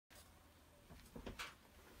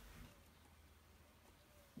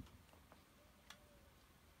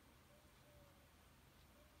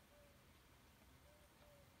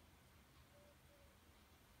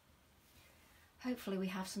Hopefully we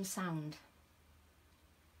have some sound.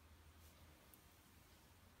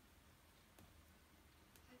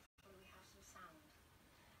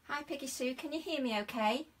 Hi Piggy Sue, can you hear me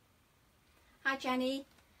okay? Hi Jenny,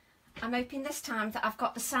 I'm hoping this time that I've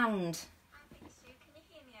got the sound. Hi Piggy Sue, can you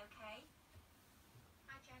hear me okay?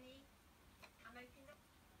 Hi Jenny, I'm hoping that...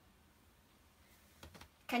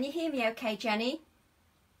 Can you hear me okay, Jenny?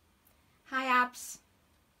 Hi Abs.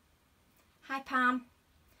 Hi Pam.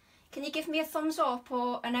 Can you give me a thumbs up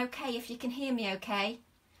or an okay if you can hear me okay?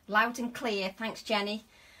 Loud and clear, thanks Jenny.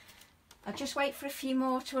 I'll just wait for a few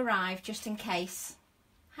more to arrive just in case.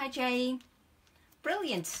 Hi Jane.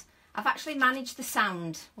 Brilliant. I've actually managed the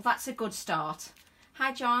sound. Well, that's a good start.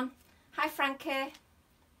 Hi John. Hi Frankie.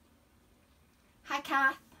 Hi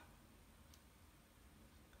Kath.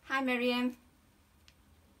 Hi Miriam.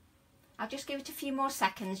 I'll just give it a few more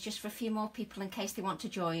seconds just for a few more people in case they want to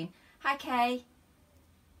join. Hi Kay.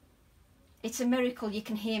 It's a miracle you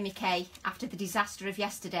can hear me, Kay, after the disaster of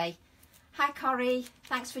yesterday. Hi Corrie.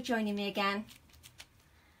 Thanks for joining me again.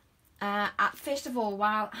 First of all,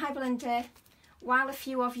 hi Belinda, while a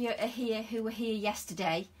few of you are here who were here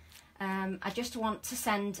yesterday, I just want to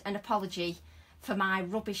send an apology for my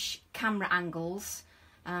rubbish camera angles.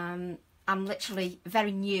 I'm literally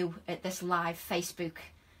very new at this live Facebook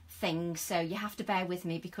thing, so you have to bear with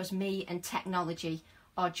me because me and technology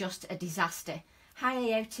are just a disaster. Hi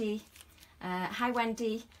AOT, hi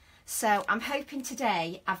Wendy. So I'm hoping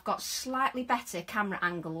today I've got slightly better camera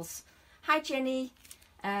angles. Hi Jenny.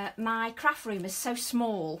 My craft room is so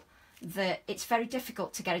small that it's very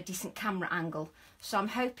difficult to get a decent camera angle, so I'm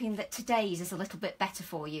hoping that today's is a little bit better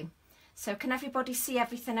for you. So can everybody see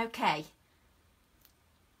everything okay?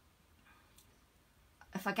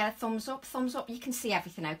 If I get a thumbs up, you can see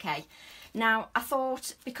everything okay. Now I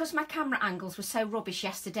thought, because my camera angles were so rubbish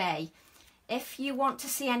yesterday, if you want to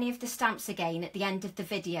see any of the stamps again at the end of the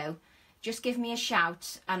video, just give me a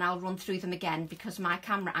shout and I'll run through them again because my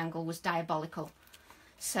camera angle was diabolical.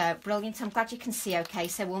 So, brilliant, I'm glad you can see okay,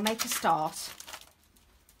 so we'll make a start.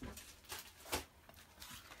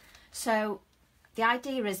 So, the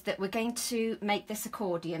idea is that we're going to make this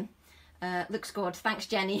accordion. Looks good, thanks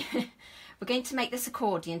Jenny. We're going to make this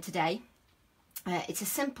accordion today. It's a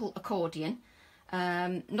simple accordion,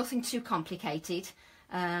 nothing too complicated.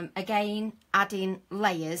 Again, adding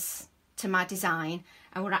layers to my design,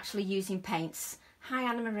 and we're actually using paints. Hi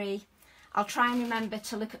Anna Marie. I'll try and remember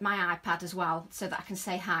to look at my iPad as well so that I can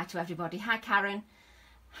say hi to everybody. Hi Karen,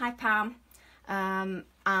 hi Pam. And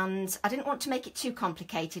I didn't want to make it too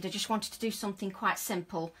complicated, I just wanted to do something quite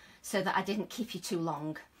simple so that I didn't keep you too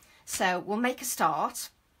long. So we'll make a start.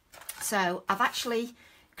 So I've actually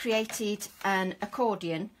created an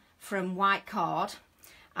accordion from white card,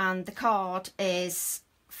 and the card is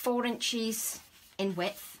 4 inches in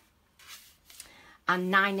width and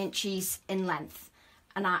 9 inches in length.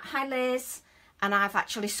 And hi Liz, and I've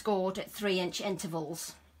actually scored at 3-inch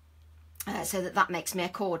intervals so that makes me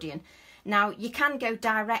accordion. Now you can go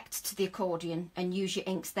direct to the accordion and use your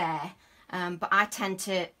inks there, but I tend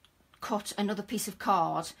to cut another piece of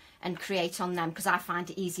card and create on them because I find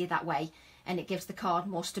it easier that way and it gives the card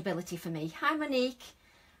more stability for me. Hi Monique,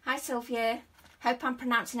 hi Sylvia, hope I'm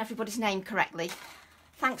pronouncing everybody's name correctly.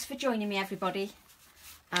 Thanks for joining me everybody.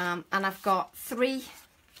 And I've got 3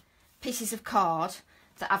 pieces of card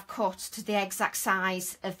that I've cut to the exact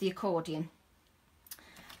size of the accordion,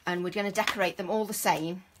 and we're going to decorate them all the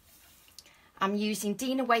same. I'm using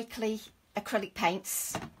Dina Wakley acrylic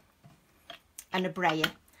paints and a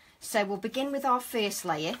brayer. So we'll begin with our first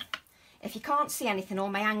layer. If you can't see anything or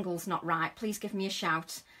my angle's not right, please give me a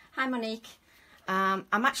shout. Hi Monique. I'm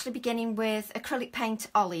actually beginning with acrylic paint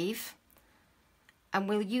olive, and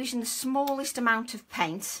we're using the smallest amount of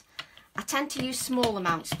paint. I tend to use small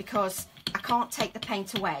amounts because I can't take the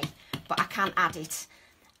paint away, but I can add it.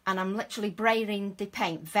 And I'm literally braying the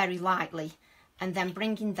paint very lightly and then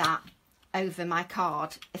bringing that over my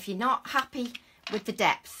card. If you're not happy with the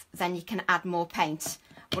depth, then you can add more paint,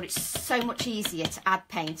 but it's so much easier to add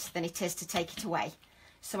paint than it is to take it away.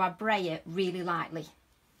 So I bray it really lightly.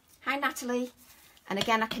 Hi Natalie, and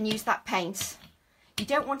again I can use that paint. You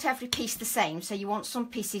don't want every piece the same, so you want some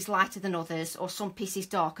pieces lighter than others or some pieces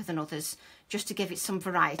darker than others, just to give it some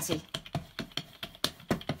variety.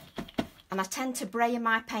 And I tend to bray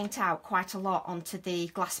my paint out quite a lot onto the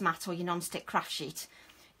glass mat or your non-stick craft sheet,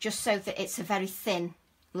 just so that it's a very thin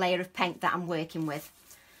layer of paint that I'm working with.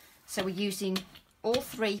 So we're using all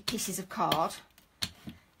 3 pieces of card.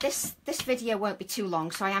 This video won't be too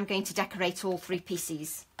long, so I am going to decorate all 3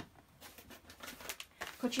 pieces.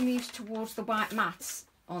 Could you move towards the white mats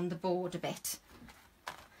on the board a bit?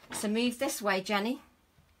 So move this way, Jenny.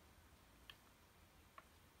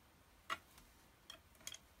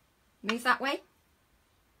 Move that way.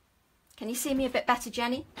 Can you see me a bit better,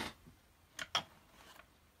 Jenny?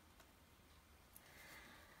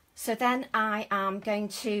 So then I am going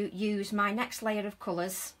to use my next layer of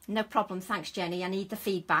colours. No problem, thanks Jenny, I need the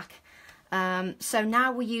feedback. So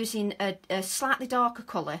now we're using a slightly darker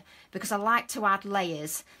colour because I like to add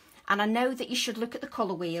layers. And I know that you should look at the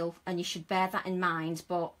colour wheel and you should bear that in mind,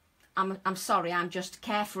 but I'm sorry, I'm just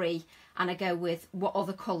carefree and I go with what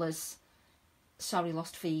other colours. Sorry,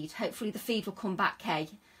 lost feed. Hopefully the feed will come back, Kay.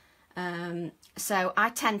 So I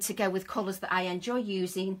tend to go with colours that I enjoy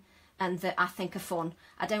using and that I think are fun.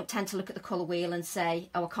 I don't tend to look at the colour wheel and say,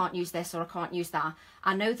 oh, I can't use this or I can't use that.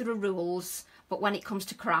 I know there are rules, but when it comes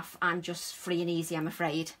to craft, I'm just free and easy, I'm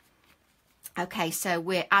afraid. Okay, so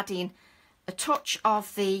we're adding a touch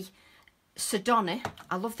of the Sedona.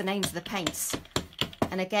 I love the names of the paints.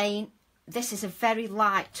 And again, this is a very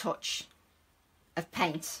light touch of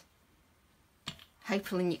paint.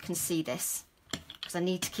 Hopefully you can see this, because I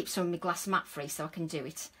need to keep some of my glass mat free so I can do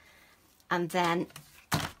it. And then,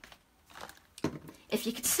 if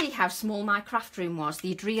you could see how small my craft room was,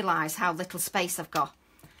 you'd realise how little space I've got.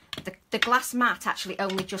 The glass mat actually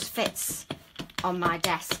only just fits on my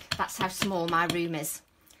desk. That's how small my room is.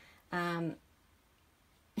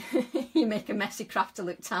 You make a messy craft to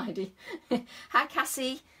look tidy. Hi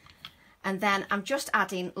Cassie. And then I'm just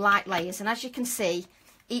adding light layers, and as you can see,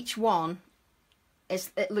 each one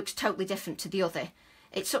it looks totally different to the other.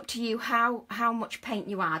 It's up to you how much paint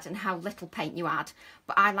you add and how little paint you add,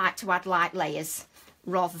 but I like to add light layers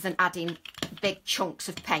rather than adding big chunks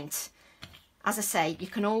of paint. As I say, you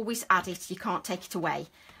can always add it, you can't take it away.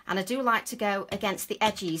 And I do like to go against the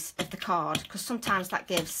edges of the card because sometimes that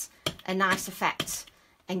gives a nice effect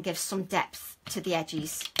and gives some depth to the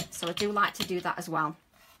edges. So I do like to do that as well.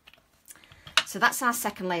 So that's our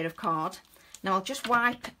second layer of card. Now I'll just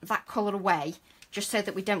wipe that colour away just so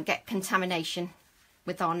that we don't get contamination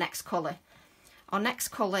with our next colour. Our next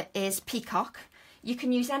colour is Peacock. You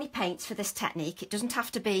can use any paints for this technique. It doesn't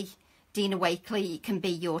have to be Dina Wakley, it can be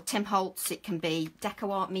your Tim Holtz, it can be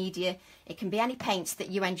Deco Art Media, it can be any paints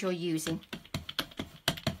that you enjoy using.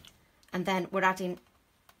 And then we're adding,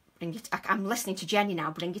 I'm listening to Jenny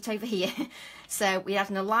now, bring it over here. So we're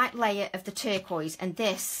adding a light layer of the turquoise, and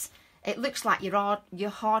this, it looks like you're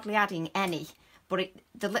hardly adding any, but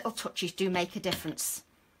the little touches do make a difference.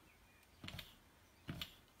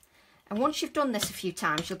 And once you've done this a few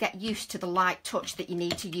times, you'll get used to the light touch that you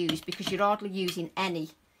need to use because you're hardly using any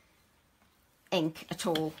ink at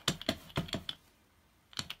all.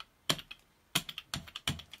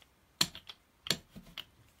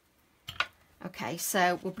 Okay,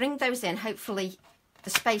 so we'll bring those in. Hopefully the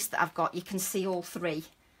space that I've got, you can see all three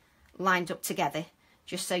lined up together,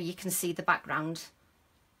 just so you can see the background.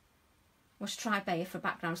 Let's try Bayer for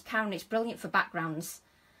backgrounds. Karen, it's brilliant for backgrounds.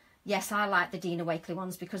 Yes, I like the Dina Wakley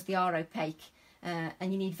ones because they are opaque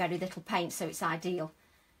and you need very little paint, so it's ideal.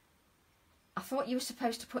 I thought you were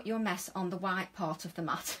supposed to put your mess on the white part of the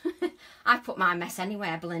mat. I put my mess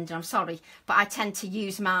anywhere, Belinda, I'm sorry. But I tend to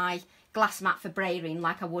use my glass mat for brayering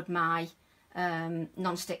like I would my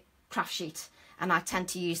non-stick craft sheet. And I tend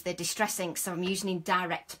to use the distress ink, so I'm using in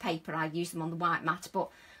direct paper. I use them on the white mat, but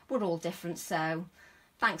we're all different, so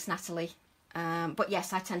thanks, Natalie. But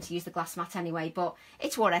yes, I tend to use the glass mat anyway, but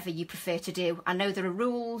it's whatever you prefer to do. I know there are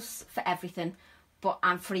rules for everything, but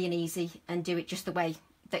I'm free and easy and do it just the way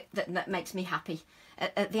that makes me happy.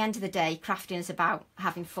 At the end of the day, crafting is about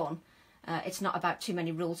having fun. It's not about too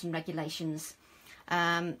many rules and regulations.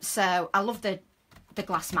 So I love the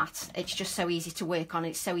glass mat. It's just so easy to work on.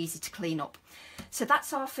 It's so easy to clean up. So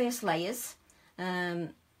that's our first layers. I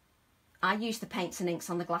use the paints and inks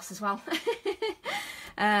on the glass as well.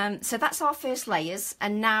 So that's our first layers,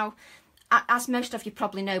 and now, as most of you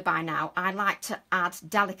probably know by now, I like to add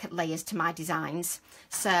delicate layers to my designs.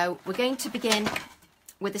 So we're going to begin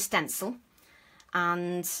with a stencil,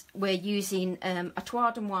 and we're using a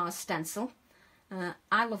Trois Demoiselles stencil.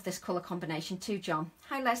 I love this colour combination too, John.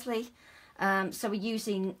 Hi Leslie. So we're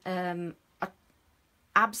using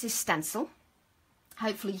Abs's stencil.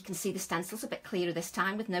 Hopefully you can see the stencils a bit clearer this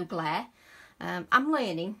time with no glare. I'm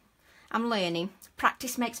learning.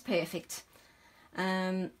 Practice makes perfect.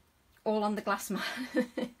 All on the glass mat.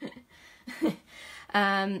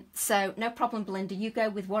 So no problem, Belinda. You go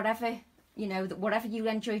with whatever, you know, whatever you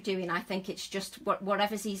enjoy doing. I think it's just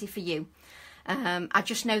whatever's easy for you. I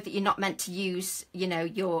just know that you're not meant to use, you know,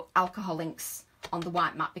 your alcohol inks on the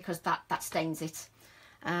white mat because that stains it.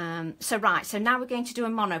 So now we're going to do a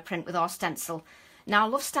monoprint with our stencil. Now I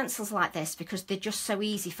love stencils like this because they're just so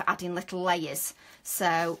easy for adding little layers.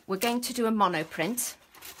 So we're going to do a monoprint.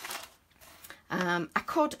 I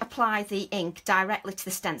could apply the ink directly to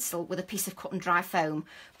the stencil with a piece of cut and dry foam,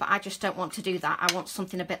 but I just don't want to do that. I want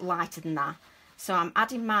something a bit lighter than that. So I'm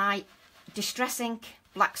adding my Distress Ink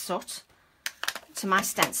Black Soot to my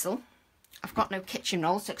stencil. I've got no kitchen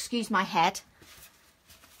roll, so excuse my head.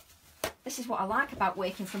 This is what I like about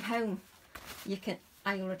working from home.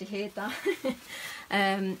 I already heard that.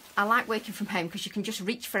 I like working from home because you can just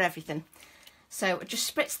reach for everything. So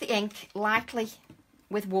just spritz the ink lightly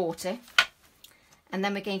with water, and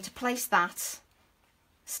then we're going to place that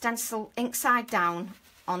stencil ink side down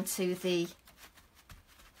onto the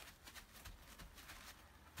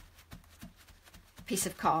piece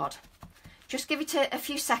of card. Just give it a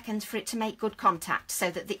few seconds for it to make good contact so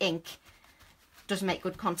that the ink does make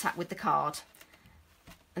good contact with the card.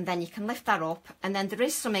 And then you can lift that up, and then there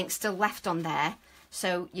is some ink still left on there,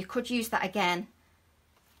 so you could use that again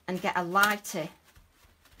and get a lighter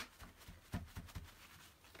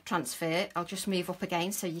transfer. I'll just move up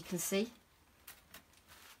again so you can see.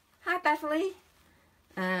 Hi Beverly.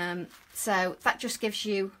 So that just gives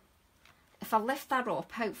you, if I lift that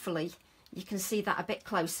up, hopefully you can see that a bit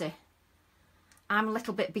closer. I'm a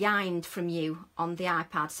little bit behind from you on the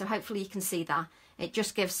iPad, so hopefully you can see that. It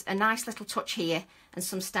just gives a nice little touch here and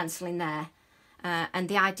some stenciling there. And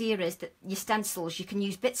the idea is that your stencils, you can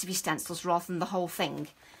use bits of your stencils rather than the whole thing.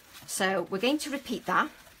 So we're going to repeat that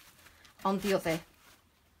on the other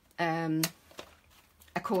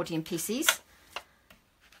accordion pieces.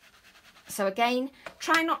 So again,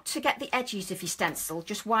 try not to get the edges of your stencil.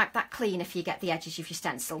 Just wipe that clean if you get the edges of your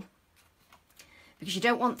stencil, because you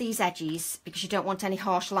don't want these edges, because you don't want any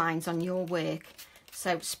harsh lines on your work.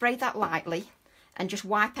 So spray that lightly and just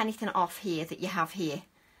wipe anything off here that you have here.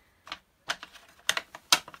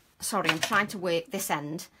 Sorry, I'm trying to work this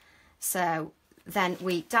end. So then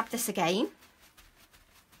we dab this again.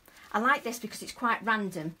 I like this because it's quite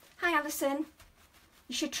random. Hi Alison.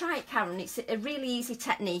 You should try it, Karen. It's a really easy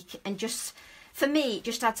technique, and just, for me, it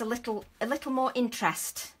just adds a little more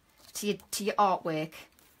interest to your artwork.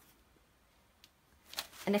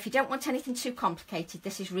 And if you don't want anything too complicated,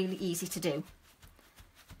 this is really easy to do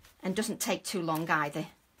and doesn't take too long either.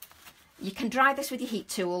 You can dry this with your heat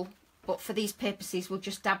tool, but for these purposes we'll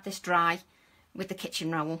just dab this dry with the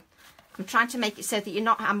kitchen roll. I'm trying to make it so that you're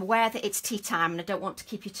not, I'm aware that it's tea time and I don't want to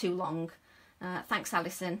keep you too long. Thanks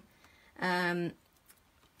Alison.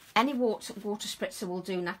 Any water spritzer will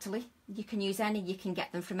do, Natalie. You can use any, you can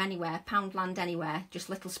get them from anywhere, Poundland anywhere, just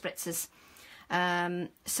little spritzers.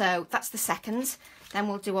 So that's the second. Then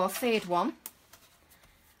we'll do our third one.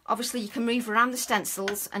 Obviously you can move around the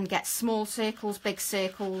stencils and get small circles, big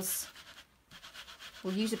circles.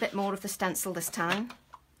 We'll use a bit more of the stencil this time.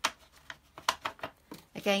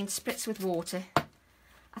 Again, spritz with water.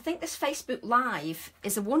 I think this Facebook Live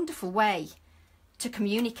is a wonderful way to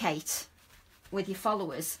communicate with your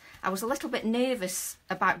followers. I was a little bit nervous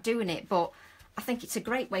about doing it, but I think it's a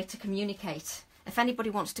great way to communicate. If anybody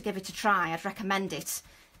wants to give it a try, I'd recommend it.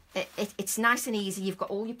 It's nice and easy. You've got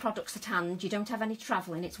all your products at hand. You don't have any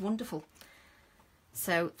travelling. It's wonderful.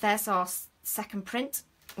 So there's our second print.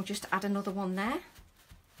 We'll just add another one there.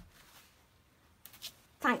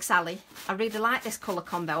 Thanks, Ali. I really like this colour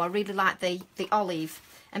combo. I really like the olive.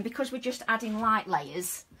 And because we're just adding light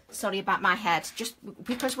layers, sorry about my head, just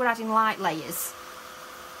because we're adding light layers,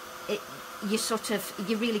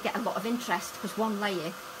 you really get a lot of interest, because one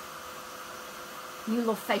layer. You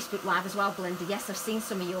love Facebook Live as well, Belinda. Yes, I've seen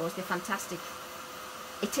some of yours. They're fantastic.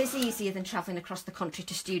 It is easier than travelling across the country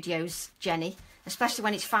to studios, Jenny, especially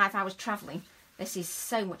when it's 5 hours travelling. This is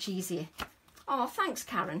so much easier. Oh, thanks,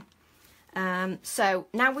 Karen. So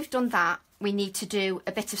now we've done that, we need to do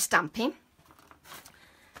a bit of stamping.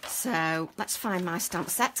 So let's find my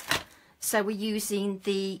stamp set. So we're using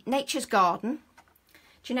the Nature's Garden.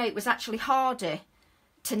 Do you know, it was actually harder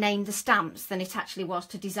to name the stamps than it actually was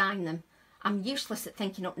to design them. I'm useless at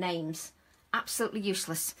thinking up names. Absolutely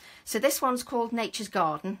useless. So this one's called Nature's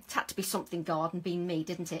Garden. It had to be something garden, being me,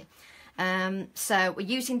 didn't it? So we're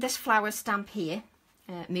using this flower stamp here.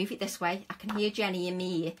 Move it this way. I can hear Jenny in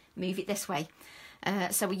me ear. Move it this way.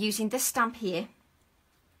 So we're using this stamp here.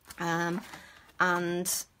 And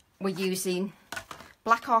we're using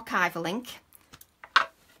black archival ink.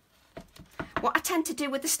 What I tend to do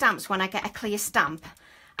with the stamps when I get a clear stamp,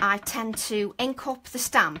 I tend to ink up the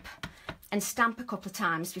stamp and stamp a couple of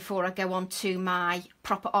times before I go on to my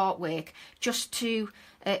proper artwork, just to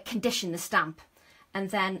condition the stamp.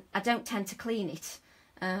 And then I don't tend to clean it.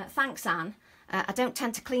 Thanks, Anne. I don't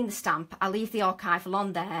tend to clean the stamp. I leave the archival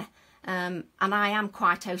on there. And I am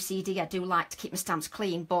quite OCD. I do like to keep my stamps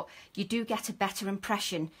clean, but you do get a better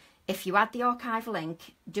impression if you add the archival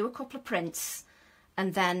ink, do a couple of prints,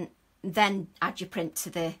 and then then add your print to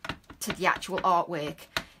the actual artwork.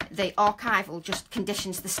 The archival just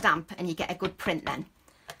conditions the stamp and you get a good print then.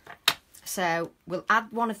 So we'll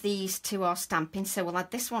add one of these to our stamping. So we'll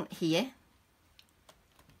add this one here.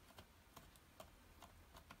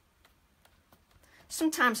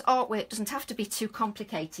 Sometimes artwork doesn't have to be too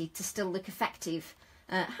complicated to still look effective.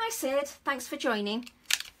 Hi Sid, thanks for joining.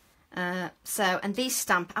 And these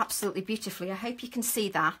stamp absolutely beautifully. I hope you can see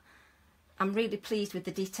that. I'm really pleased with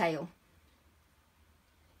the detail.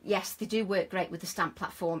 Yes, they do work great with the stamp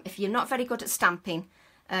platform. If you're not very good at stamping,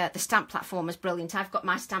 the stamp platform is brilliant. I've got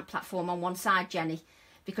my stamp platform on one side, Jenny,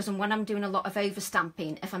 because when I'm doing a lot of over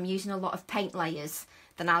stamping, if I'm using a lot of paint layers,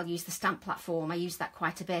 then I'll use the stamp platform. I use that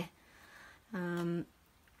quite a bit.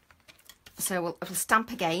 So we'll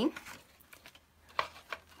stamp again.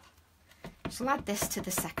 So we'll add this to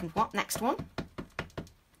the next one.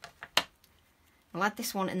 We'll add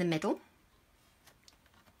this one in the middle.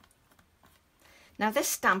 Now this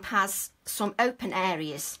stamp has some open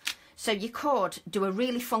areas, so you could do a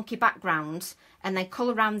really funky background and then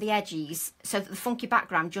colour around the edges so that the funky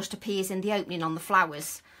background just appears in the opening on the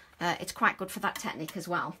flowers. It's quite good for that technique as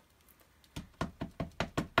well.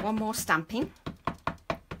 One more stamping.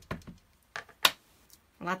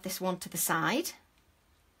 I'll add this one to the side.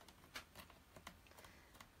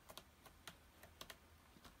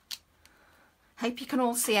 Hope you can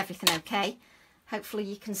all see everything okay. Hopefully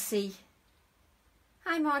you can see.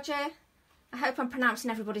 Hi Margie. I hope I'm pronouncing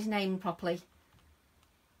everybody's name properly.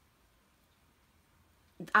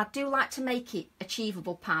 I do like to make it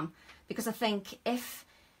achievable, Pam, because I think if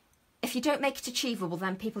you don't make it achievable,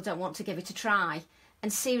 then people don't want to give it a try.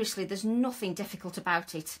 And seriously, there's nothing difficult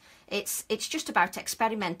about it. It's just about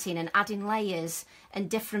experimenting and adding layers and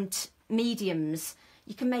different mediums.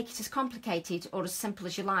 You can make it as complicated or as simple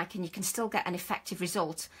as you like, and you can still get an effective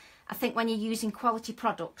result. I think when you're using quality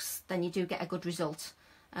products, then you do get a good result.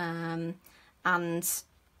 And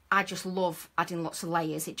I just love adding lots of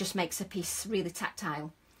layers. It just makes a piece really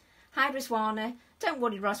tactile. Hi Rizwana. Don't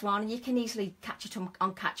worry, Rizwana, you can easily catch it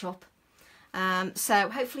on catch up. So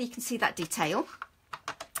hopefully you can see that detail.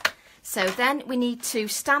 So then we need to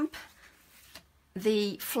stamp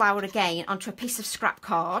the flower again onto a piece of scrap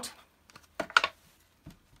card,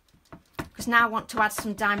 because now I want to add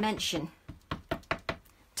some dimension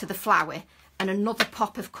to the flower and another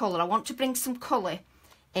pop of colour. I want to bring some colour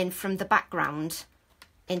in from the background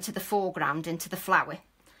into the foreground, into the flower.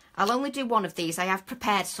 I'll only do one of these. I have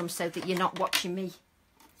prepared some so that you're not watching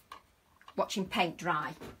paint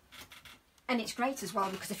dry. And it's great as well,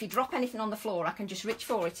 because if you drop anything on the floor, I can just reach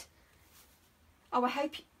for it. Oh, I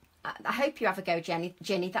hope you have a go,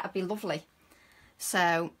 Jenny. That'd be lovely.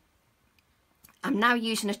 So I'm now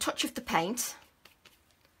using a touch of the paint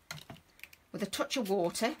with a touch of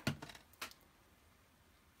water,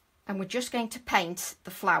 and we're just going to paint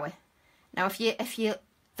the flower. Now, if you're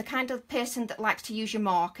the kind of person that likes to use your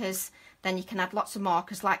markers, then you can add lots of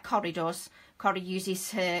markers like Corrie does. Corrie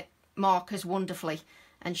uses her markers wonderfully,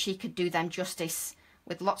 and she could do them justice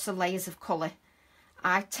with lots of layers of colour.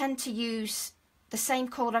 I tend to use the same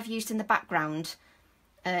colour I've used in the background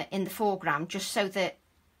in the foreground, just so that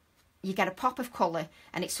you get a pop of colour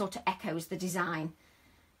and it sort of echoes the design.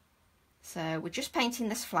 So we're just painting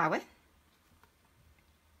this flower.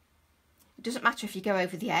 It doesn't matter if you go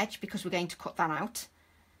over the edge, because we're going to cut that out.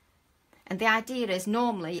 And the idea is,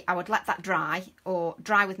 normally I would let that dry, or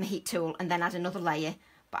dry with my heat tool and then add another layer,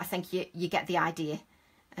 but I think you get the idea.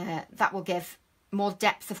 That will give more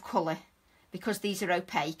depth of colour because these are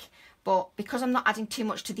opaque, but because I'm not adding too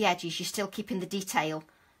much to the edges, you're still keeping the detail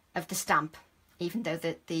of the stamp, even though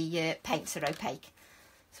the paints are opaque.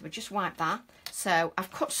 So we'll just wipe that. So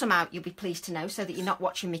I've cut some out, you'll be pleased to know, so that you're not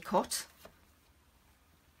watching me cut.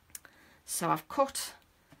 So I've cut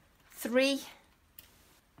 3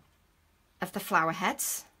 of the flower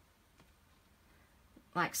heads,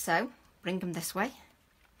 like so. Bring them this way.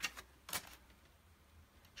 Do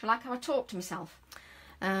you like how I talk to myself?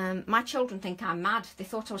 My children think I'm mad. They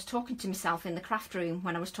thought I was talking to myself in the craft room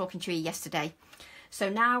when I was talking to you yesterday. So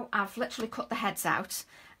now I've literally cut the heads out,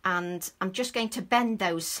 and I'm just going to bend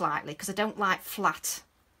those slightly, because I don't like flat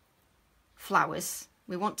flowers.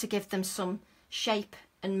 We want to give them some shape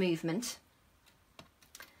and movement,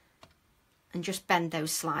 and just bend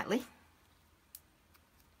those slightly.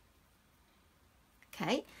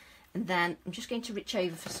 Okay, and then I'm just going to reach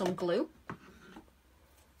over for some glue.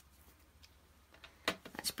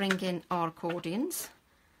 Let's bring in our accordions.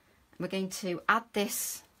 We're going to add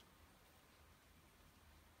this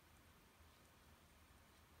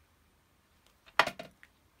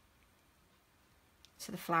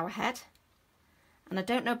to the flower head. And I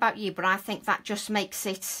don't know about you, but I think that just makes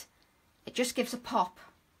it It just gives a pop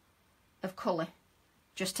of colour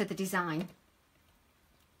just to the design.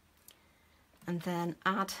 And then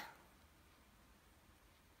add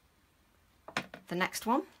the next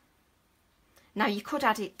one. Now you could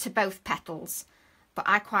add it to both petals, but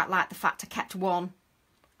I quite like the fact I kept one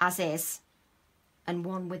as is and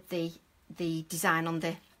one with the design on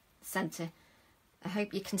the centre. I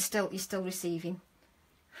hope you're still receiving.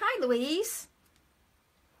 Hi Louise.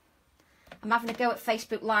 I'm having a go at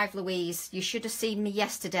Facebook Live, Louise. You should have seen me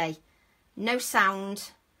yesterday. No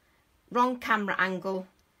sound, wrong camera angle.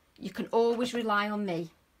 You can always rely on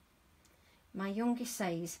me. My youngest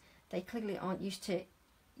says they clearly aren't used to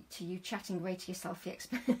you chatting away to yourself.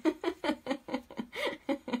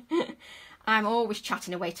 I'm always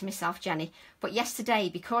chatting away to myself, Jenny. But yesterday,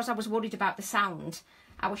 because I was worried about the sound,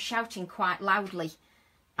 I was shouting quite loudly.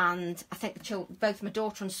 And I think the children, both my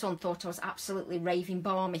daughter and son, thought I was absolutely raving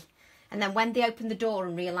balmy. And then when they opened the door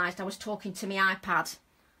and realised I was talking to my iPad,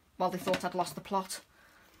 well, they thought I'd lost the plot.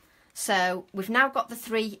 So we've now got the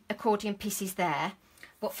 3 accordion pieces there.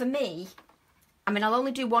 But for me, I mean, I'll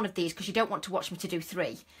only do one of these because you don't want to watch me to do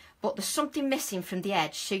 3. But there's something missing from the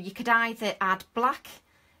edge. So you could either add black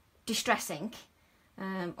distress ink.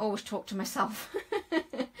 Always talk to myself.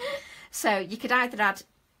 So you could either add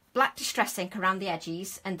black distress ink around the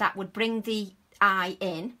edges and that would bring the eye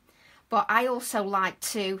in. But I also like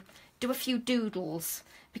to do a few doodles.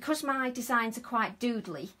 Because my designs are quite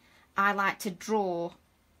doodly, I like to draw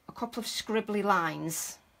a couple of scribbly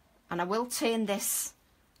lines. And I will turn this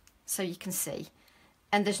so you can see.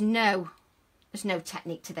 And there's no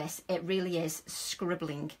technique to this. It really is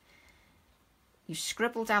scribbling. You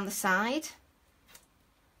scribble down the side.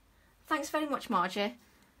 Thanks very much, Margie.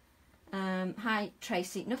 Hi,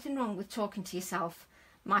 Tracy. Nothing wrong with talking to yourself.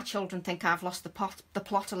 My children think I've lost the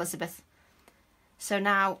plot, Elizabeth. So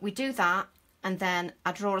now we do that, and then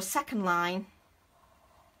I draw a second line.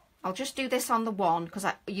 I'll just do this on the one, because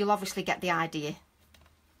you'll obviously get the idea.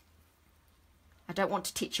 I don't want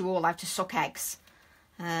to teach you all how to suck eggs,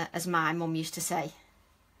 as my mum used to say.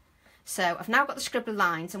 So I've now got the scribbly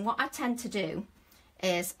lines, and what I tend to do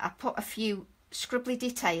is I put a few scribbly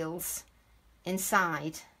details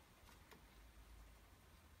inside.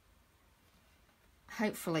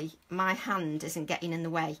 Hopefully my hand isn't getting in the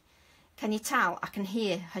way. Can you tell? I can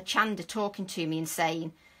hear her Chanda talking to me and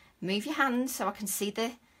saying, move your hands so I can see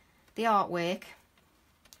the artwork.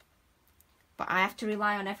 But I have to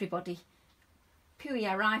rely on everybody.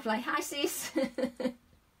 Pooey arrived late. Hi sis.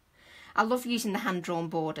 I love using the hand-drawn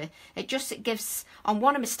border. It gives, on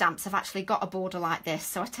one of my stamps I've actually got a border like this,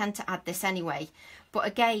 so I tend to add this anyway. But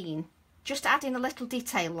again, just adding a little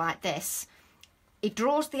detail like this, it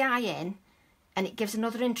draws the eye in and it gives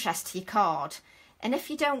another interest to your card. And if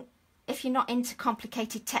you're not into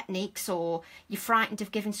complicated techniques or you're frightened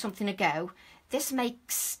of giving something a go, this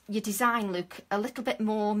makes your design look a little bit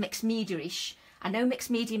more mixed media-ish. I know mixed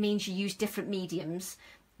media means you use different mediums,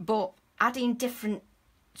 but adding different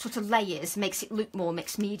sort of layers makes it look more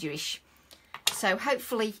mixed media-ish. So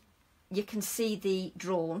hopefully you can see the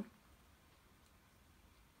drawn.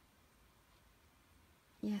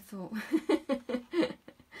 Yeah, I thought.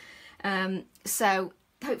 So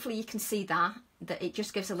hopefully you can see that it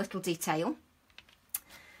just gives a little detail.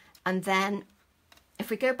 And then if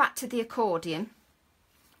we go back to the accordion,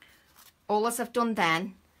 all as I've done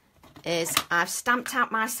then is I've stamped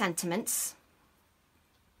out my sentiments.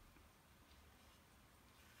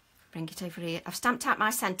 Bring it over here. I've stamped out my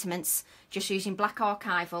sentiments just using black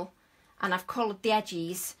archival, and I've coloured the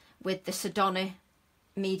edges with the Sedona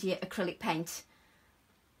Media acrylic paint.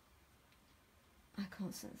 I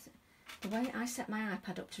can't see it. The way I set my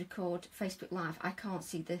iPad up to record Facebook Live, I can't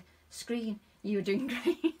see the screen. You were doing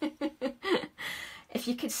great. If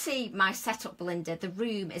you could see my setup, Belinda, the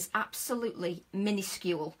room is absolutely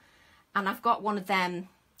minuscule. And I've got one of them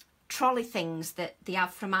trolley things that they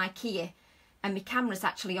have from IKEA, and my camera's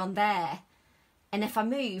actually on there. And if I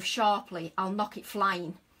move sharply, I'll knock it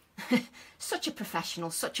flying. Such a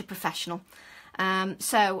professional, such a professional.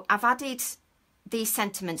 So I've added these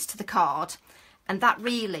sentiments to the card, and that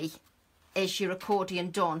really is your accordion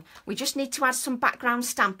done. We just need to add some background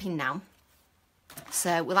stamping now.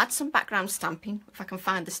 So we'll add some background stamping, if I can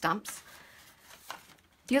find the stamps.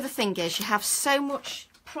 The other thing is you have so much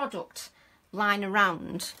product lying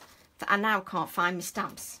around that I now can't find my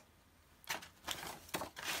stamps.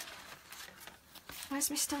 Where's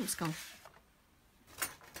my stamps gone?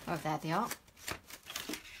 Oh, there they are.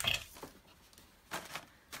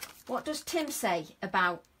 What does Tim say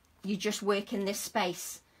about you just work in this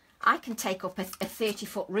space? I can take up a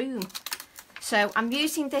 30-foot room. So I'm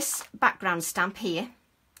using this background stamp here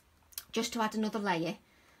just to add another layer.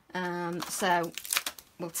 So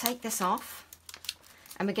we'll take this off,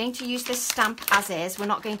 and we're going to use this stamp as is. We're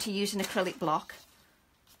not going to use an acrylic block.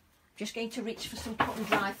 I'm just going to reach for some cut and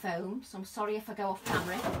dry foam, so I'm sorry if I go off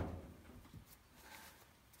camera.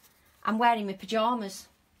 I'm wearing my pyjamas.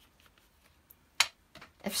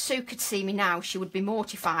 If Sue could see me now, she would be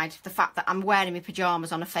mortified, the fact that I'm wearing my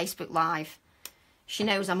pyjamas on a Facebook Live. She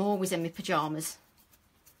knows I'm always in my pyjamas.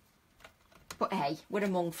 But hey, we're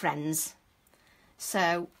among friends.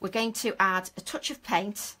 So we're going to add a touch of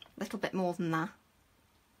paint, a little bit more than that.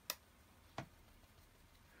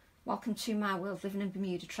 Welcome to my world, living in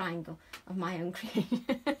Bermuda Triangle of my own creation.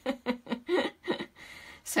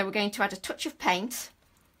 So we're going to add a touch of paint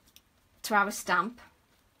to our stamp.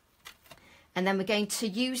 And then we're going to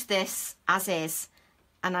use this as is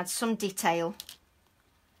and add some detail.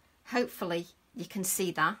 Hopefully you can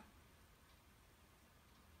see that.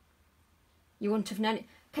 You wouldn't have known it.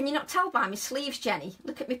 Can you not tell by my sleeves, Jenny?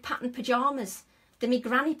 Look at my pattern pyjamas. They're my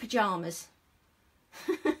granny pyjamas.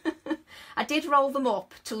 I did roll them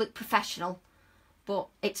up to look professional, but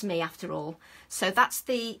it's me after all. So that's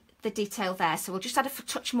the detail there. So we'll just add a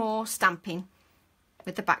touch more stamping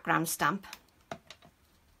with the background stamp.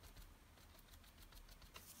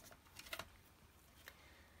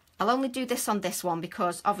 I'll only do this on this one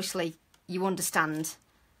because obviously you understand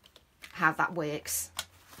how that works.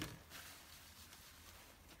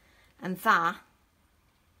 And that,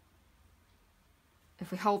 if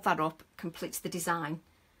we hold that up, completes the design.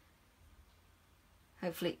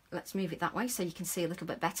 Hopefully, let's move it that way so you can see a little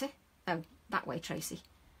bit better. Oh, that way, Tracy.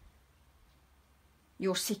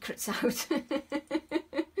 Your secret's out.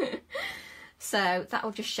 So that'll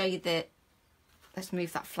just show you the, let's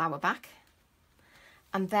move that flower back.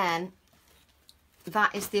 And then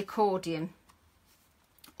that is the accordion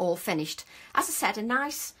all finished. As I said, a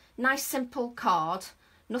nice simple card.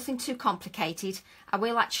 Nothing too complicated. I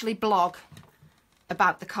will actually blog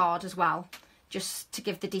about the card as well, just to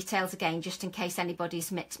give the details again, just in case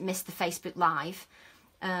anybody's missed the Facebook Live.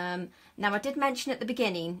 Now, I did mention at the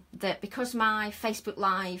beginning that because my Facebook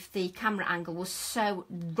Live, the camera angle was so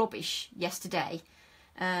rubbish yesterday,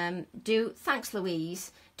 thanks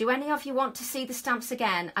Louise, do any of you want to see the stamps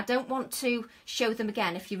again? I don't want to show them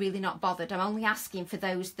again if you're really not bothered. I'm only asking for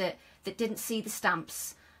those that didn't see the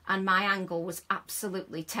stamps, and my angle was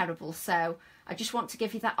absolutely terrible. So I just want to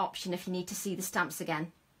give you that option if you need to see the stamps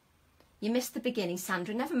again. You missed the beginning,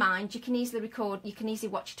 Sandra. Never mind. You can easily record. You can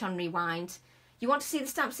easily watch it on rewind. You want to see the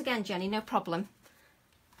stamps again, Jenny? No problem.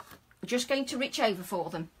 I'm just going to reach over for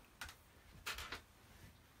them.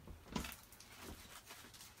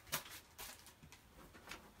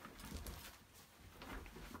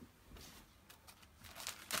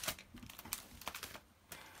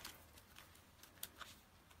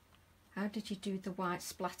 How did you do the white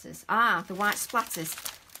splatters? Ah, the white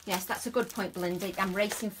splatters. Yes, that's a good point, Belinda. I'm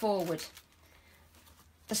racing forward.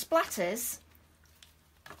 The splatters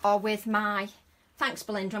are with my... Thanks,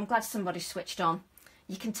 Belinda. I'm glad somebody switched on.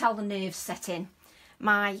 You can tell the nerves set in.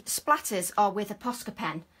 My splatters are with a Posca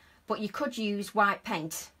pen, but you could use white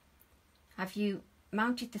paint. Have you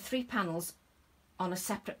mounted the 3 panels on a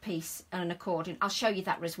separate piece and an accordion? I'll show you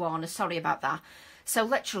that, Rizwana. Sorry about that. So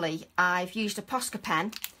literally, I've used a Posca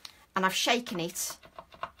pen, and I've shaken it,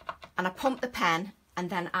 and I pump the pen, and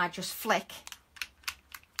then I just flick.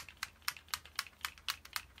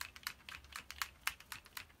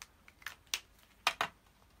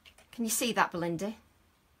 Can you see that, Belinda?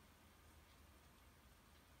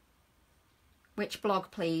 Which blog,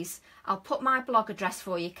 please? I'll put my blog address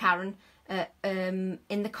for you, Karen, in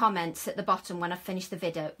the comments at the bottom when I finish the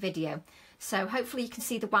video. So hopefully you can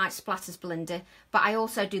see the white splatters, Belinda, but I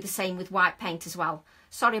also do the same with white paint as well.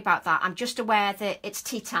 Sorry about that. I'm just aware that it's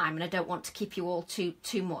tea time and I don't want to keep you all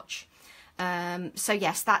too much. So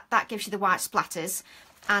yes, that gives you the white splatters.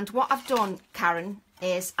 And what I've done, Karen,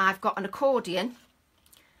 is I've got an accordion.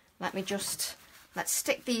 Let's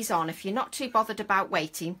stick these on. If you're not too bothered about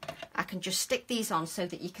waiting, I can just stick these on so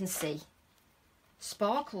that you can see.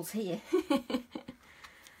 Sparkles here.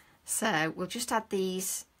 So we'll just add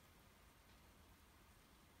these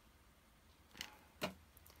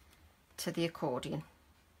to the accordion.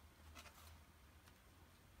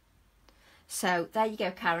 So there you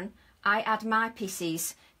go, Karen. I add my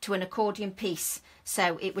pieces to an accordion piece.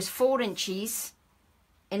 So it was 4 inches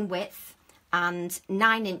in width and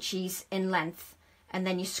 9 inches in length. And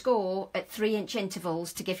then you score at 3-inch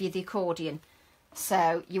intervals to give you the accordion.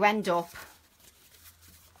 So you end up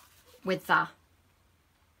with that.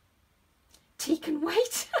 Tea can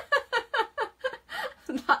wait.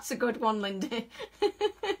 That's a good one, Linda.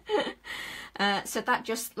 So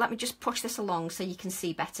that let me just push this along so you can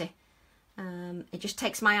see better. It just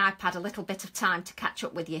takes my iPad a little bit of time to catch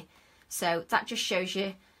up with you. So that just shows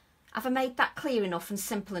you, have I made that clear enough and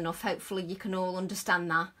simple enough? Hopefully you can all understand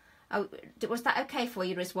that. Oh, was that okay for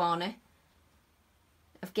you, Rizwana?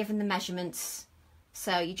 I've given the measurements.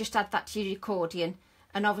 So you just add that to your accordion.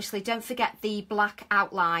 And obviously don't forget the black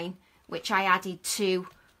outline, which I added to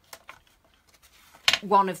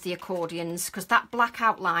one of the accordions, because that black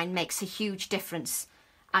outline makes a huge difference,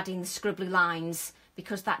 adding the scribbly lines,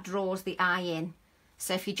 because that draws the eye in.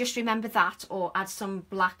 So if you just remember that, or add some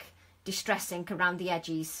black distress ink around the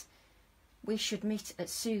edges. We should meet at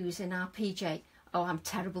Sue's in our PJ. Oh, I'm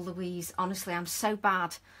terrible, Louise. Honestly, I'm so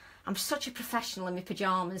bad. I'm such a professional in my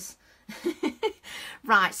pyjamas.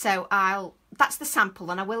 Right, so that's the sample,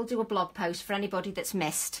 and I will do a blog post for anybody that's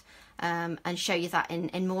missed, and show you that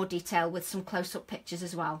in more detail with some close-up pictures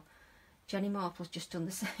as well. Jenny Marple's just done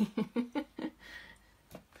the same.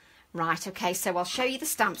 Right, okay, so I'll show you the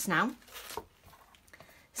stamps now.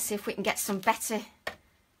 See if we can get some better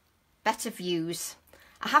views.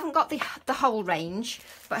 I haven't got the whole range,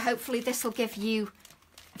 but hopefully this will give you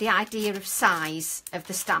the idea of size of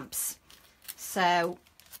the stamps. So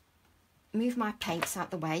move my paints out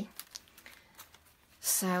the way.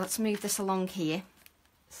 So let's move this along here.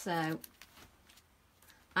 So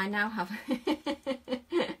I now have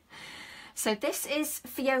so this is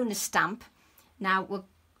Fiona's stamp. Now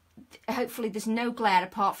hopefully there's no glare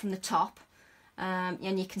apart from the top,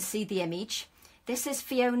 and you can see the image. This is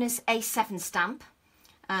Fiona's A7 stamp,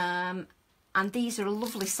 and these are a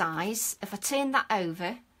lovely size. If I turn that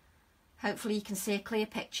over, hopefully you can see a clear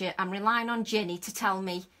picture. I'm relying on Ginny to tell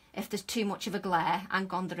me if there's too much of a glare. Hang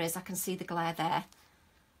on, there is. I can see the glare there.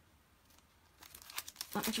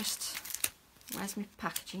 Let me just... Where's my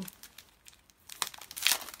packaging?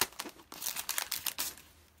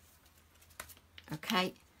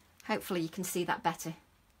 Okay, hopefully you can see that better.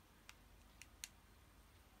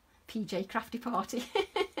 PJ Crafty Party.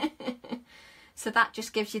 So that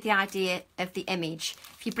just gives you the idea of the image.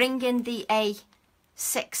 If you bring in the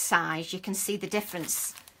A6 size, you can see the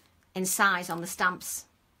difference in size on the stamps.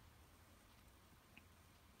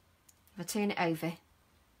 If I turn it over,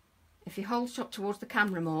 if you hold it up towards the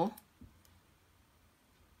camera more,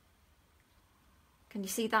 can you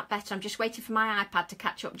see that better? I'm just waiting for my iPad to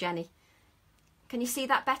catch up, Jenny. Can you see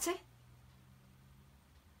that better?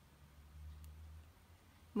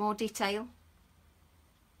 More detail.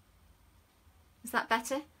 Is that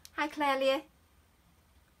better? Hi, Clelia.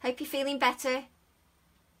 Hope you're feeling better.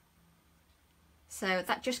 So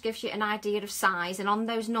that just gives you an idea of size, and on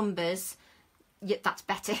those numbers, that's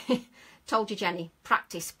better. Told you, Jenny.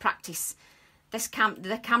 Practice, practice.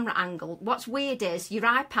 The camera angle. What's weird is your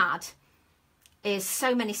iPad is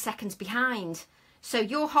so many seconds behind. So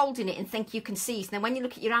you're holding it and think you can see. So then when you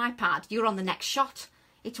look at your iPad, you're on the next shot.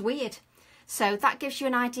 It's weird. So that gives you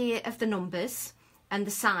an idea of the numbers and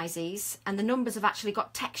the sizes. And the numbers have actually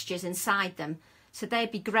got textures inside them. So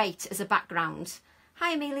they'd be great as a background.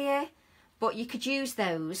 Hi, Amelia. But you could use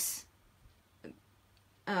those.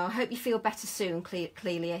 Oh, I hope you feel better soon,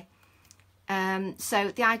 Clelia. So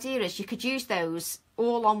the idea is you could use those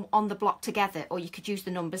all on the block together, or you could use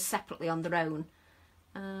the numbers separately on their own.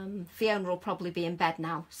 Fiona will probably be in bed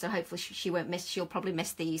now, so hopefully she won't miss. She'll probably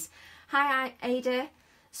miss these. Hi, Ada.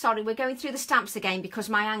 Sorry, we're going through the stamps again because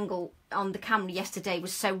my angle on the camera yesterday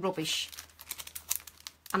was so rubbish.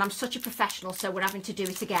 And I'm such a professional, so we're having to do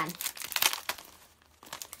it again.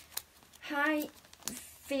 Hi,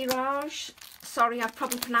 Viraj. Sorry, I've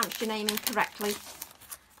probably pronounced your name incorrectly.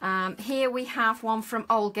 Here we have one from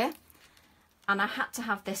Olga. And I had to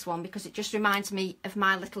have this one because it just reminds me of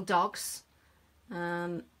my little dogs.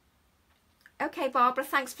 Okay, Barbara,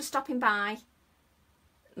 thanks for stopping by.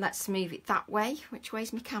 Let's move it that way. Which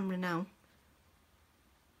way's my camera now?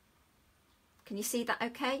 Can you see that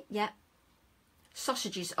okay? Yeah.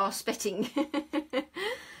 Sausages are spitting.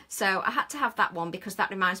 So I had to have that one because that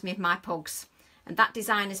reminds me of my pugs. And that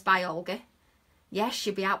design is by Olga. Yes,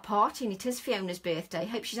 she'll be out partying. It is Fiona's birthday.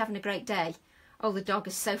 Hope she's having a great day. Oh, the dog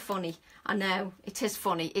is so funny. I know, it is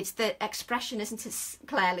funny. It's the expression, isn't it,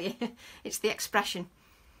 Clearly? It's the expression.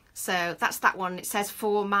 So that's that one. It says,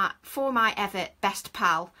 for my ever best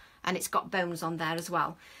pal. And it's got bones on there as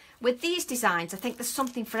well. With these designs, I think there's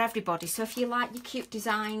something for everybody. So if you like your cute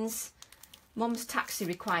designs, Mum's taxi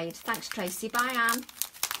required. Thanks, Tracy. Bye,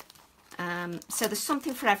 Anne. So there's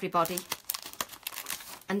something for everybody.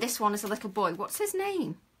 And this one is a little boy. What's his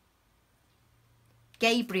name?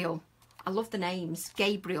 Gabriel. I love the names.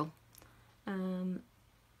 Gabriel. The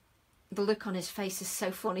look on his face is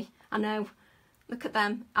so funny. I know. Look at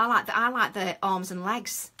them. I like the arms and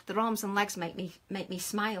legs. Their arms and legs make me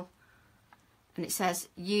smile. and it says,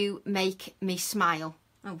 "You make me smile,"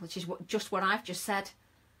 which is just what I've just said.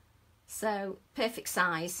 So perfect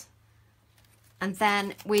size. And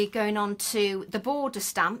then we're going on to the border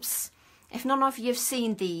stamps. If none of you have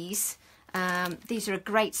seen these are a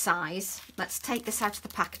great size. Let's take this out of the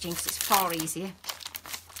packaging because it's far easier.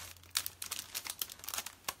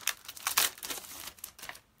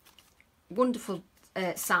 Wonderful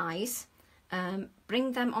size.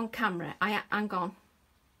 Bring them on camera. Hang on.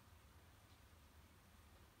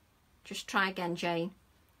 Just try again, Jane.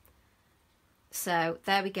 So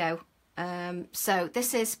there we go. So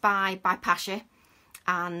this is by Pasha,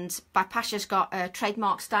 and by Pasha's got a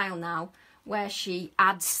trademark style now where she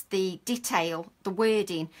adds the detail, the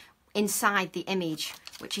wording inside the image,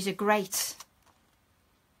 which is a great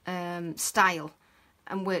style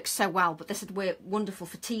and works so well. But this would work wonderful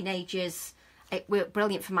for teenagers. It worked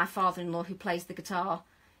brilliant for my father-in-law who plays the guitar.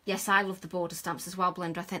 Yes, I love the border stamps as well,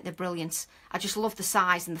 Belinda. I think they're brilliant. I just love the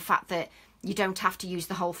size and the fact that you don't have to use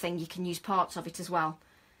the whole thing. You can use parts of it as well.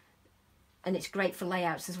 And it's great for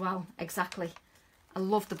layouts as well. Exactly. I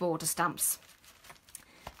love the border stamps.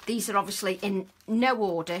 These are obviously in no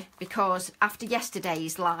order because after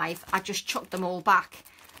yesterday's live, I just chucked them all back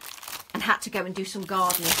and had to go and do some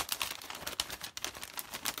gardening.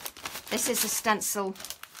 This is a stencil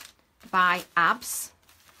by Abs.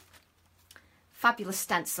 Fabulous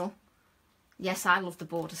stencil. Yes, I love the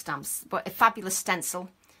border stamps, but a fabulous stencil.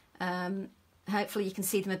 Hopefully you can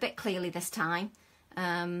see them a bit clearly this time.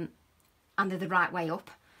 And they're the right way up.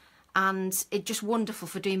 And it's just wonderful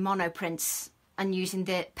for doing monoprints and using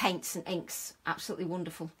the paints and inks. Absolutely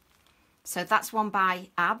wonderful. So that's one by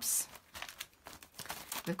Abs.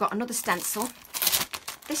 We've got another stencil.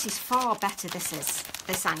 This is far better,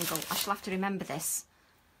 this angle. I shall have to remember this.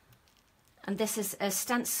 And this is a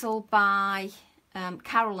stencil by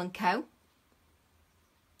Carol & Co.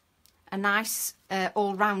 A nice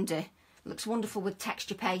all-rounder. Looks wonderful with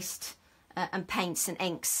texture paste and paints and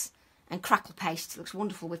inks and crackle paste. It looks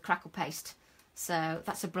wonderful with crackle paste. So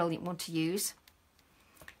that's a brilliant one to use.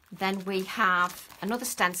 Then we have another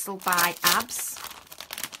stencil by Abs.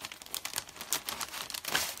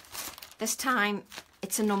 This time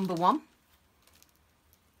it's a number 1.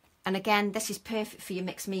 And again, this is perfect for your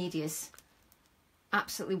mixed medias.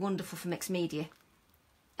 Absolutely wonderful for mixed media.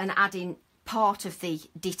 And adding part of the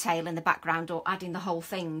detail in the background or adding the whole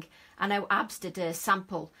thing. I know Abs did a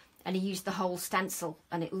sample and he used the whole stencil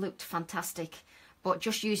and it looked fantastic. But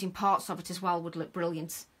just using parts of it as well would look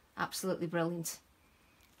brilliant. Absolutely brilliant.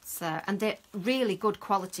 So, and they're really good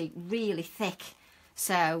quality, really thick.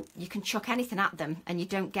 So you can chuck anything at them and you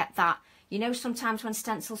don't get that. You know, sometimes when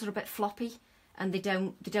stencils are a bit floppy and they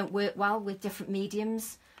don't work well with different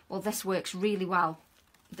mediums. Well, this works really well.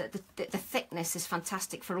 The thickness is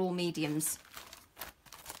fantastic for all mediums.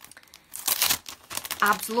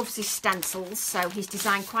 Abs loves his stencils, so he's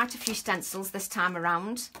designed quite a few stencils this time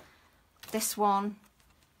around. This one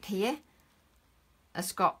here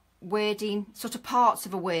has got wording, sort of parts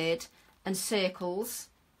of a word and circles.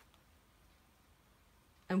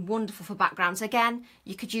 And wonderful for backgrounds. Again,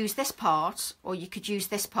 you could use this part, or you could use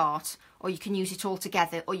this part, or you can use it all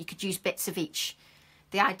together, or you could use bits of each.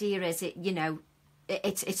 The idea is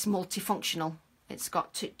it's multifunctional. It's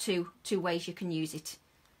got two ways you can use it.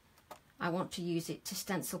 I want to use it to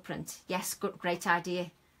stencil print. Yes, good, great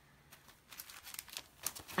idea.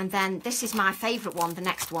 And then this is my favourite one, the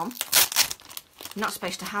next one. I'm not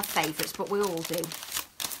supposed to have favourites, but we all do.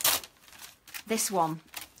 This one.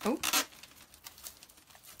 Oh,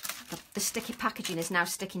 the sticky packaging is now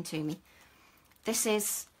sticking to me. This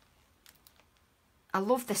is, I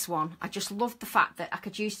love this one. I just love the fact that I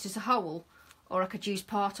could use it as a whole or I could use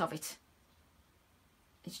part of it.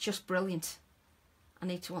 It's just brilliant. I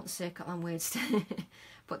need to want the circle and words.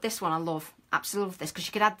 But this one I love. Absolutely love this because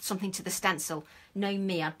you could add something to the stencil. Knowing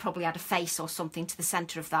me, I'd probably add a face or something to the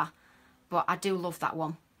centre of that. But I do love that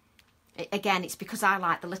one. Again, it's because I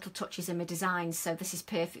like the little touches in my designs, so this is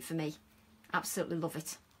perfect for me. Absolutely love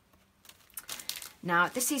it. Now,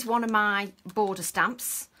 this is one of my border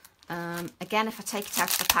stamps. Again, if I take it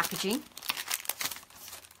out of the packaging.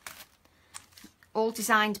 All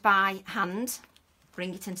designed by hand.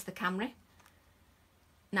 Bring it into the camera.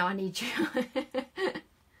 Now I need you.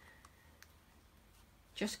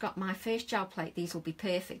 Just got my first gel plate. These will be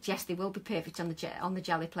perfect. Yes, they will be perfect on the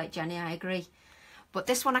jelly plate, Jenny. I agree. But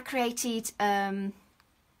this one I created by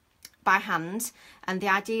hand, and the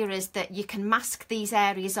idea is that you can mask these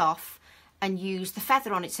areas off and use the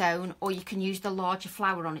feather on its own, or you can use the larger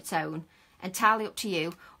flower on its own. Entirely up to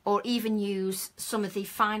you, or even use some of the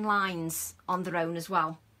fine lines on their own as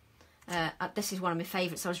well. This is one of my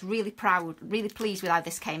favourites. I was really proud, really pleased with how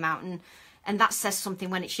this came out, and And that says something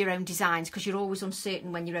when it's your own designs, because you're always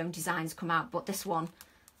uncertain when your own designs come out. But this one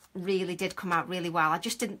really did come out really well. I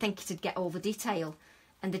just didn't think it'd get all the detail,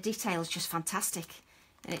 and the detail is just fantastic,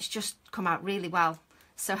 and it's just come out really well.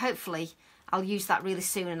 So hopefully I'll use that really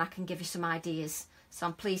soon and I can give you some ideas. So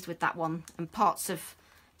I'm pleased with that one, and parts of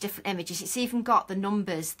different images. It's even got the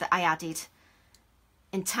numbers that I added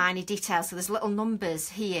in tiny detail. So there's little numbers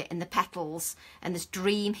here in the petals, and there's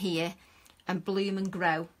dream here and bloom and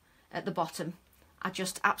grow at the bottom. I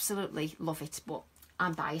just absolutely love it, but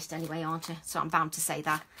I'm biased anyway, aren't I? So I'm bound to say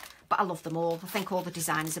that. But I love them all. I think all the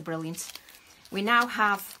designers are brilliant. We now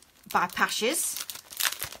have by Pashes.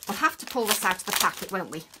 We'll have to pull this out of the packet,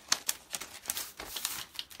 won't we?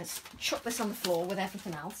 Let's chuck this on the floor with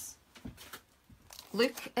everything else.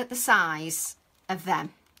 Look at the size of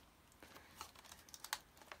them.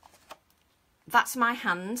 That's my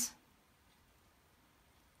hand.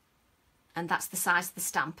 And that's the size of the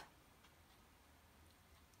stamp.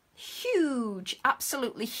 Huge,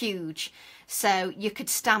 absolutely huge. So you could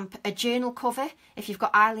stamp a journal cover. If you've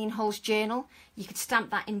got Eileen Hull's journal, you could stamp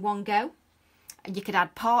that in one go. And you could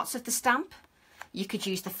add parts of the stamp. You could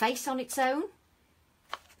use the face on its own.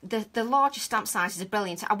 The larger stamp sizes are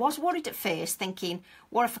brilliant. I was worried at first, thinking,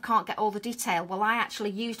 what if I can't get all the detail? Well, I actually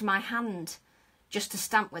used my hand just to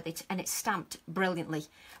stamp with it, and it's stamped brilliantly.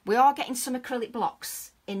 We are getting some acrylic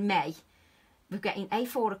blocks in May. We're getting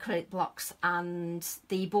A4 acrylic blocks and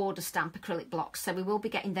the border stamp acrylic blocks, so we will be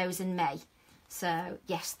getting those in May. So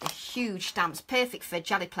yes, the huge stamps, perfect for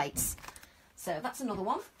jelly plates. So that's another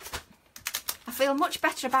one. I feel much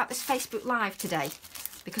better about this Facebook Live today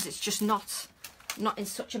because it's just not in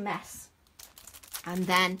such a mess. And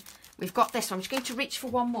then we've got this one. I'm just going to reach for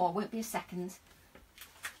one more, won't be a second.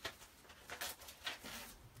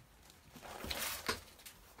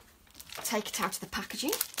 Take it out of the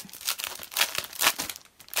packaging.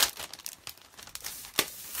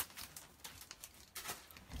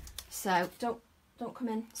 So don't come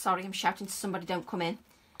in. Sorry, I'm shouting to somebody, don't come in.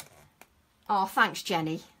 Oh, thanks,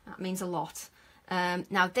 Jenny. That means a lot.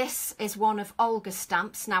 Now, this is one of Olga's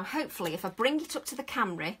stamps. Now, hopefully, if I bring it up to the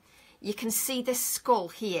camera, you can see this skull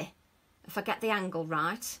here. If I get the angle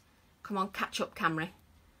right. Come on, catch up, camera.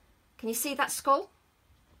 Can you see that skull?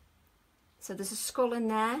 So there's a skull in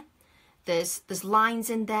there. There's lines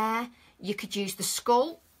in there. You could use the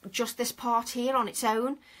skull, just this part here on its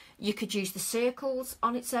own. You could use the circles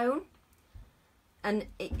on its own. And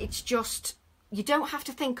it's just, you don't have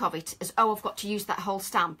to think of it as, oh, I've got to use that whole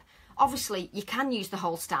stamp. Obviously, you can use the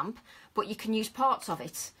whole stamp, but you can use parts of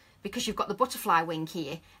it because you've got the butterfly wing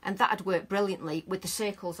here, and that'd work brilliantly with the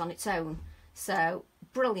circles on its own. So,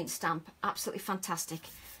 brilliant stamp, absolutely fantastic.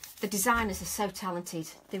 The designers are so talented.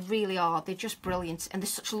 They really are. They're just brilliant, and they're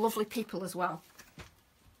such lovely people as well.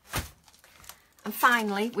 And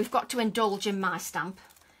finally, we've got to indulge in my stamp.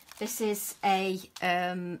 This is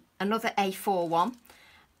another A4 one,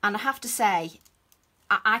 and I have to say,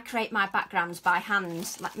 I create my backgrounds by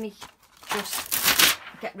hand. Let me just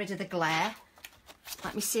get rid of the glare.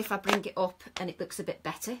 Let me see if I bring it up and it looks a bit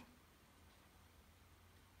better.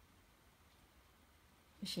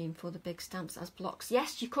 Machine for the big stamps as blocks.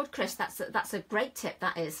 Yes, you could, Chris. That's a great tip,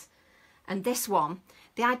 that is. And this one,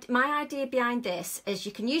 my idea behind this is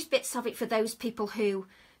you can use bits of it for those people who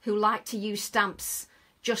like to use stamps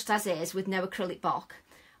just as is with no acrylic block,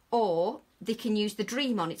 or they can use the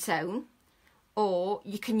dream on its own, or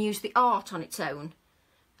you can use the art on its own.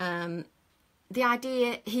 The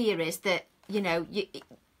idea here is that, you know,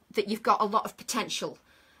 that you've got a lot of potential,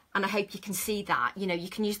 and I hope you can see that. You know, you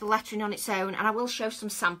can use the lettering on its own, and I will show some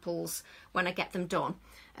samples when I get them done.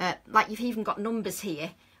 Like you've even got numbers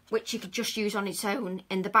here, which you could just use on its own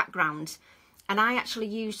in the background. And I actually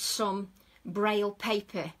used some braille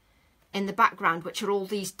paper in the background, which are all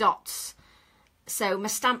these dots. So my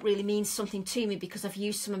stamp really means something to me because I've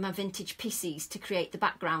used some of my vintage pieces to create the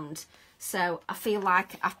background. So I feel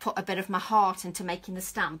like I've put a bit of my heart into making the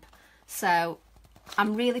stamp. So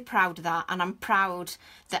I'm really proud of that, and I'm proud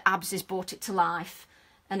that Abs has brought it to life.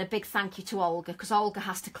 And a big thank you to Olga, because Olga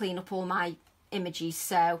has to clean up all my images.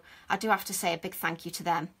 So I do have to say a big thank you to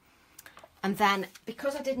them. And then,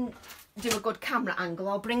 because I didn't do a good camera angle,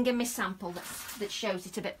 I'll bring in my sample that shows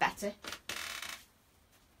it a bit better.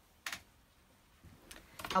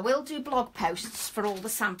 I will do blog posts for all the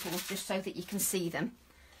samples just so that you can see them.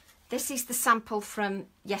 This is the sample from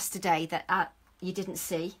yesterday that you didn't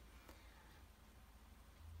see.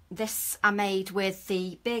 This I made with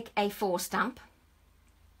the big A4 stamp,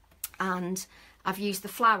 and I've used the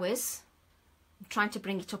flowers. I'm trying to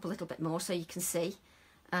bring it up a little bit more so you can see.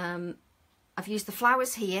 I've used the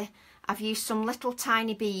flowers here. I've used some little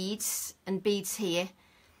tiny beads and beads here.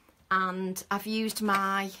 and I've used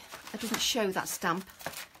my, it doesn't show that stamp.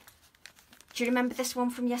 Do you remember this one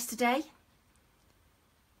from yesterday?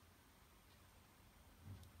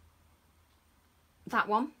 That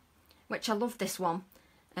one, which I love this one,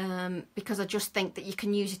 because I just think that you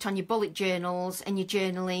can use it on your bullet journals and your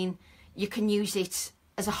journaling. You can use it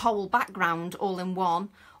as a whole background all in one,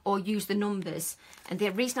 or use the numbers. And the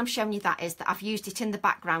reason I'm showing you that is that I've used it in the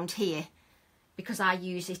background here because I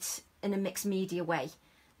use it in a mixed media way.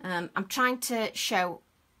 I'm trying to show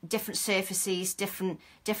different surfaces, different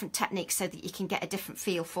techniques so that you can get a different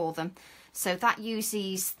feel for them. So that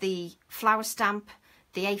uses the flower stamp,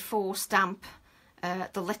 the A4 stamp,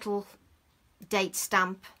 the little date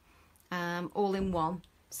stamp, all in one.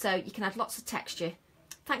 So you can add lots of texture.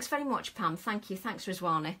 Thanks very much, Pam. Thank you. Thanks,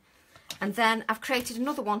 Rizwana. And then I've created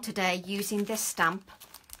another one today using this stamp,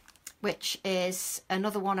 which is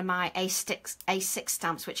another one of my A6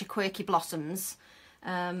 stamps, which are Quirky Blossoms.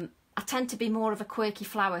 I tend to be more of a quirky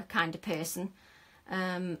flower kind of person,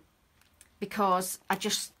 because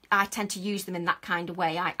I tend to use them in that kind of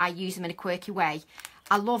way. I use them in a quirky way.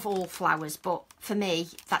 I love all flowers, but for me,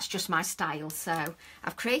 that's just my style. So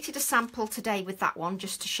I've created a sample today with that one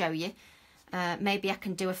just to show you. Maybe I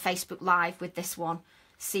can do a Facebook Live with this one,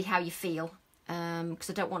 see how you feel, because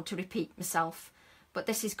I don't want to repeat myself. But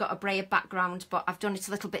this has got a brayer background, but I've done it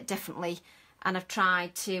a little bit differently, and I've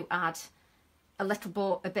tried to add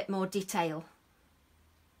a bit more detail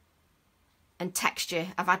and texture.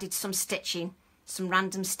 I've added some stitching, some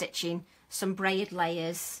random stitching, some braided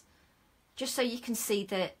layers, just so you can see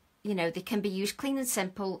that, you know, they can be used clean and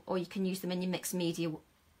simple, or you can use them in your mixed media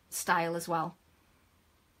style as well.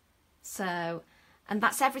 So, and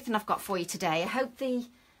that's everything I've got for you today. I hope the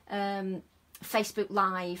Facebook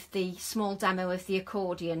Live, the small demo of the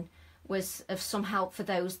accordion, was of some help for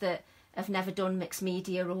those that have never done mixed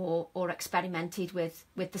media or experimented with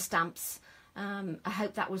the stamps. I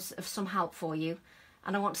hope that was of some help for you.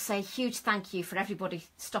 And I want to say a huge thank you for everybody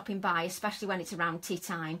stopping by, especially when it's around tea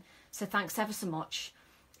time. So thanks ever so much.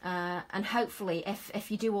 And hopefully,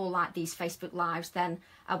 if you do all like these Facebook Lives, then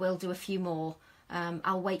I will do a few more.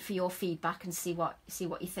 I'll wait for your feedback and see what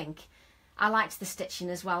you think. I liked the stitching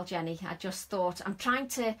as well, Jenny. I just thought I'm trying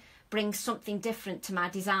to bring something different to my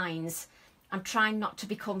designs. I'm trying not to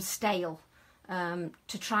become stale,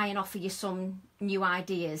 to try and offer you some new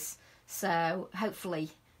ideas. So hopefully,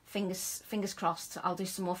 fingers crossed, I'll do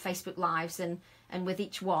some more Facebook Lives, and with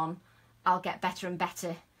each one, I'll get better and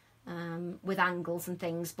better with angles and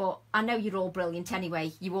things. But I know you're all brilliant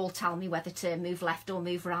anyway. You all tell me whether to move left or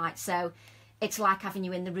move right. So it's like having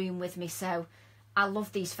you in the room with me. So I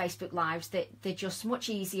love these Facebook Lives. They're just much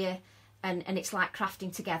easier, and it's like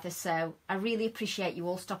crafting together. So I really appreciate you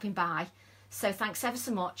all stopping by. So thanks ever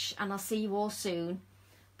so much, and I'll see you all soon.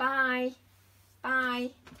 Bye.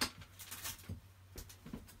 Bye.